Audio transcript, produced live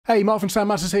Hey, Mark from Sound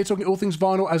Matters here, talking all things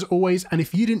vinyl as always, and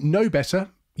if you didn't know better,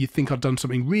 you'd think I'd done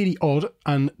something really odd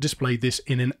and displayed this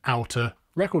in an outer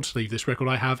record sleeve. This record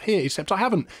I have here, except I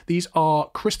haven't. These are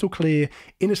crystal clear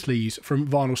inner sleeves from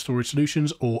Vinyl Storage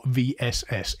Solutions, or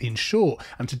VSS in short.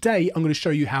 And today I'm going to show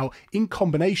you how, in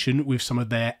combination with some of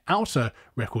their outer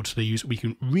record sleeves, we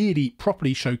can really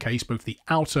properly showcase both the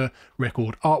outer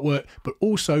record artwork, but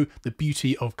also the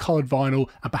beauty of coloured vinyl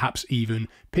and perhaps even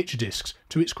picture discs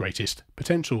to its greatest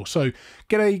potential. So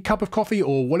get a cup of coffee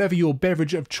or whatever your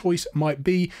beverage of choice might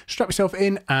be, strap yourself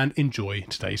in and enjoy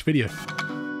today's video.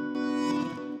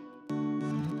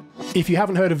 If you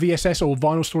haven't heard of VSS or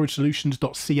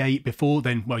vinylstoragesolutions.ca before,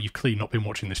 then well, you've clearly not been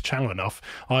watching this channel enough.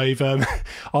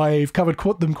 I've covered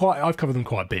them quite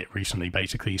a bit recently,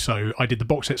 basically. So I did the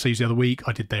box set sleeves the other week.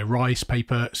 I did their rice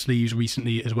paper sleeves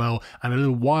recently as well, and a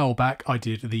little while back I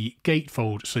did the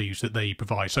Gatefold sleeves that they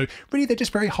provide. So really, they're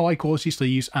just very high quality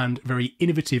sleeves and very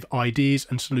innovative ideas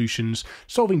and solutions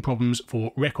solving problems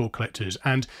for record collectors.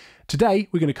 And today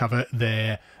we're going to cover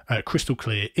their crystal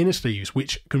clear inner sleeves,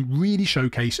 which can really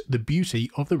showcase the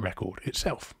beauty of the record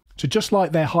itself. So just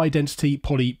like their high density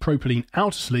polypropylene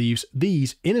outer sleeves,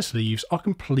 these inner sleeves are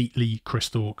completely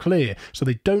crystal clear. So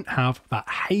they don't have that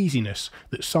haziness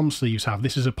that some sleeves have.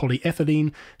 This is a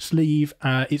polyethylene sleeve.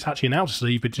 It's actually an outer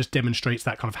sleeve, but it just demonstrates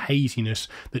that kind of haziness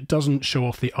that doesn't show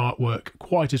off the artwork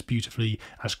quite as beautifully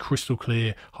as crystal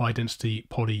clear high density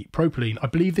polypropylene. I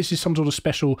believe this is some sort of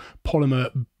special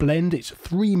polymer blend. It's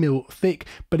 3 mil thick,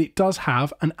 but it does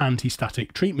have an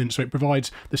anti-static treatment. So it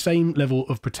provides the same level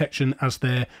of protection as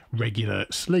their regular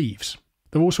sleeves.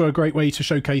 They're also a great way to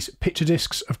showcase picture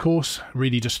discs, of course.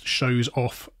 Really just shows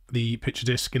off the picture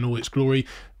disc in all its glory.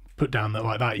 Put down that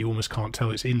like that, you almost can't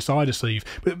tell it's inside a sleeve.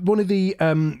 But one of the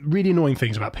really annoying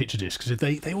things about picture discs is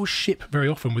they all ship very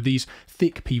often with these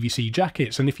thick PVC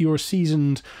jackets, and if you're a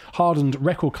seasoned, hardened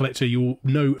record collector, you'll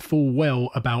know full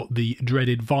well about the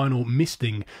dreaded vinyl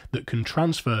misting that can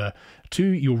transfer to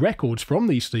your records from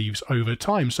these sleeves over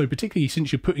time. So particularly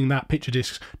since you're putting that picture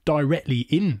disc directly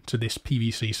into this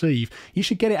PVC sleeve, you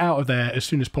should get it out of there as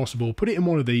soon as possible, put it in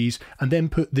one of these, and then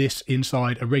put this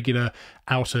inside a regular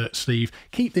outer sleeve.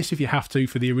 Keep this if you have to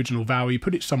for the original value,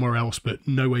 put it somewhere else, but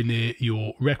nowhere near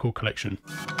your record collection.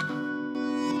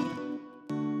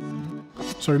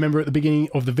 So remember at the beginning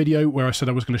of the video where I said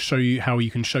I was going to show you how you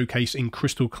can showcase in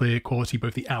crystal clear quality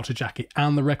both the outer jacket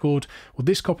and the record? Well,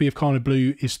 this copy of Carnage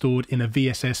Blue is stored in a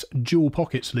VSS dual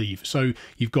pocket sleeve. So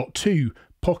you've got two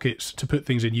pockets to put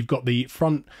things in. You've got the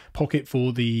front pocket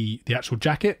for the actual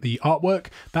jacket, the artwork,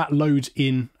 that loads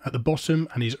in at the bottom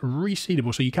and is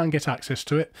resealable, so you can get access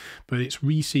to it, but it's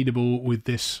resealable with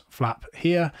this flap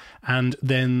here. And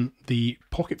then the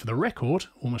pocket for the record,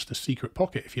 almost a secret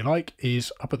pocket if you like,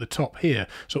 is up at the top here.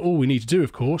 So all we need to do,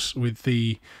 of course, with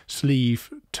the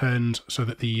sleeve turned so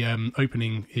that the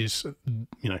opening is,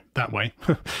 you know, that way,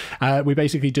 we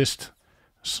basically just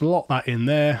slot that in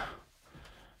there.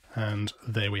 And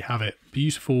there we have it.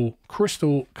 Beautiful,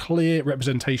 crystal clear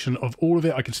representation of all of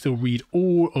it. I can still read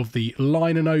all of the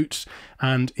liner notes,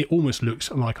 and it almost looks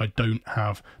like I don't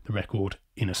have the record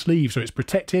in a sleeve. So it's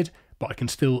protected, but I can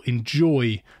still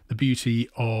enjoy the beauty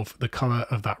of the colour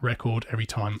of that record every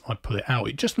time I pull it out.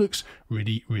 It just looks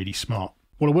really, really smart.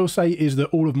 What I will say is that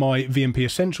all of my VMP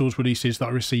Essentials releases that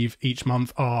I receive each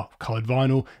month are coloured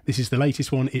vinyl. This is the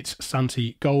latest one, it's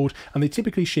Santi Gold, and they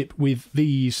typically ship with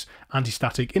these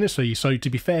anti-static inner sleeves. So to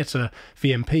be fair to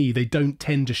VMP, they don't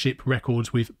tend to ship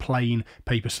records with plain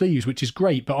paper sleeves, which is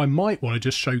great, but I might want to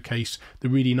just showcase the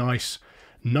really nice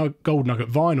gold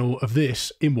nugget vinyl of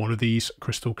this in one of these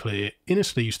crystal clear inner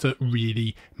sleeves to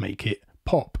really make it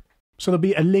pop. So there'll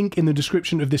be a link in the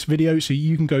description of this video so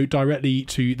you can go directly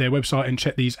to their website and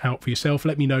check these out for yourself.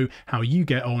 Let me know how you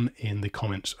get on in the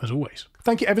comments as always.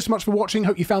 Thank you ever so much for watching.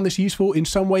 Hope you found this useful in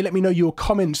some way. Let me know your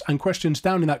comments and questions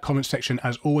down in that comment section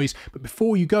as always. But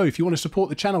before you go, if you want to support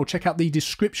the channel, check out the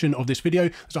description of this video.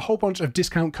 There's a whole bunch of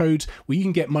discount codes where you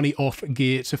can get money off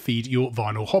gear to feed your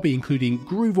vinyl hobby, including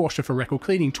Groove Washer for record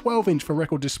cleaning, 12-inch for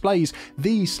record displays,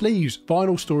 these sleeves,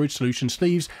 Vinyl Storage Solution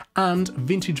sleeves, and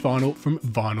vintage vinyl from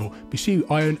Vinyl Pursuit.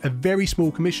 I earn a very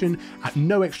small commission at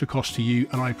no extra cost to you,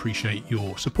 and I appreciate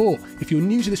your support. If you're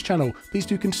new to this channel, please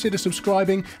do consider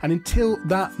subscribing, and until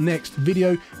that next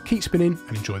video, keep spinning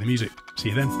and enjoy the music. See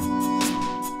you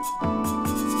then.